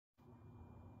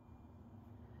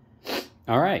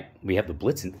All right, we have the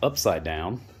Blitzen upside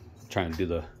down. Trying to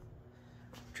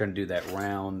do that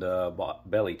round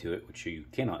belly to it, which you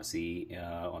cannot see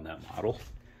on that model.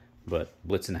 But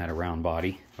Blitzen had a round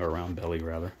body, or a round belly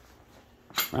rather.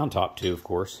 Round top too, of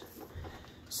course.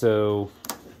 So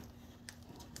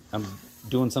I'm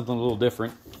doing something a little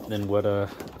different than what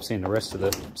I've seen the rest of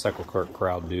the Cyclekart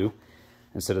crowd do.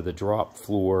 Instead of the drop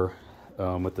floor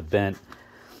with the bent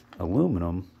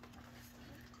aluminum,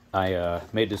 I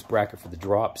made this bracket for the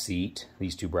drop seat,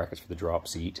 these two brackets for the drop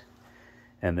seat,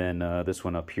 and then this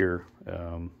one up here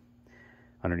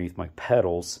underneath my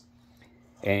pedals.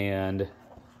 And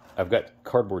I've got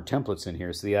cardboard templates in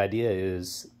here, so the idea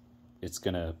is it's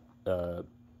gonna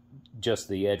just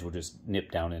the edge will just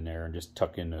nip down in there and just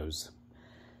tuck in those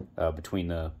between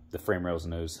the frame rails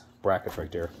and those brackets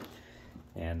right there.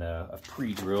 And I've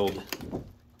pre-drilled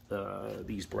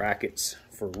these brackets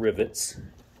for rivets.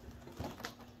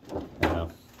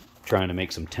 Trying to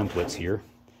make some templates here,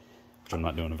 which I'm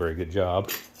not doing a very good job,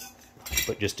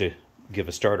 but just to give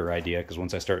a starter idea, because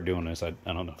once I start doing this, I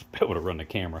don't know if I'll be able to run the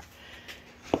camera.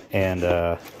 And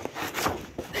of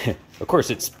course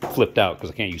it's flipped out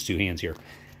because I can't use two hands here.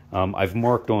 I've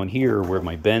marked on here where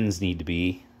my bends need to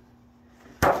be,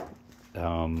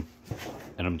 and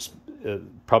I'm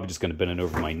probably just going to bend it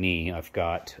over my knee. I've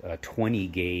got 20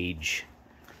 gauge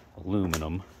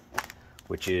aluminum,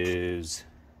 which is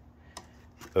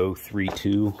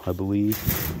 032, I believe.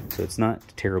 So it's not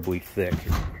terribly thick.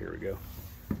 Here we go.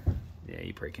 Yeah,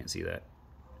 you probably can't see that.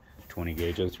 20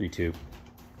 gauge 032.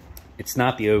 It's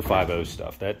not the 050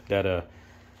 stuff. That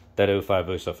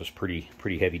 050 stuff is pretty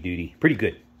heavy duty, pretty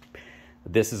good.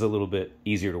 This is a little bit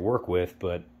easier to work with,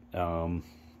 but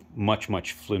much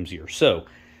flimsier.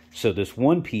 So this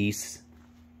one piece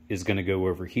is going to go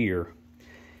over here,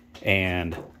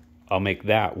 and I'll make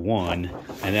that one,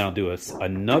 and then I'll do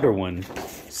another one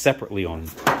separately on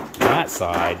that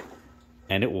side,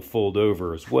 and it will fold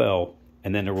over as well,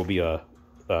 and then there will be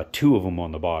two of them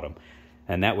on the bottom,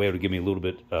 and that way it'll give me a little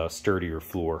bit sturdier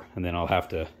floor, and then I'll have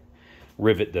to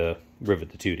rivet the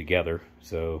two together.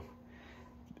 So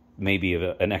maybe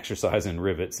an exercise in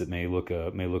rivets that may look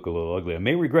a little ugly. I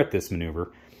may regret this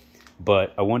maneuver,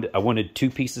 but I wanted two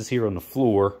pieces here on the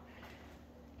floor,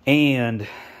 and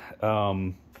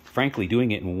frankly,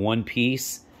 doing it in one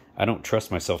piece, I don't trust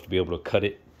myself to be able to cut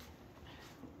it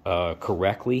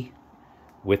correctly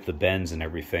with the bends and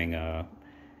everything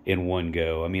in one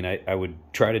go. I mean, I would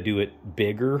try to do it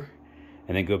bigger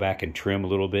and then go back and trim a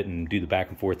little bit and do the back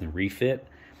and forth and refit.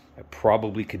 I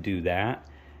probably could do that,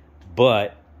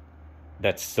 but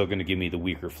that's still going to give me the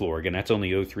weaker floor. Again, that's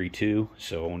only 032,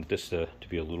 so I want this to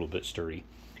be a little bit sturdy.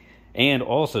 And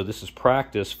also, this is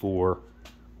practice for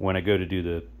when I go to do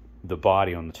the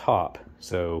body on the top.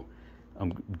 So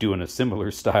I'm doing a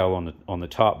similar style on the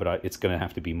top, but it's going to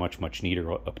have to be much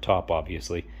neater up top,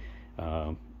 obviously.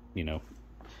 You know,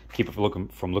 keep it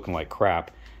from looking like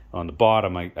crap. On the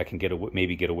bottom, I can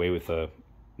maybe get away with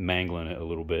mangling it a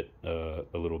little bit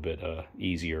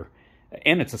easier.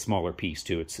 And it's a smaller piece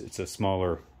too. It's a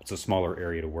smaller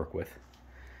area to work with.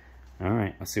 All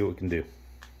right, let's see what we can do.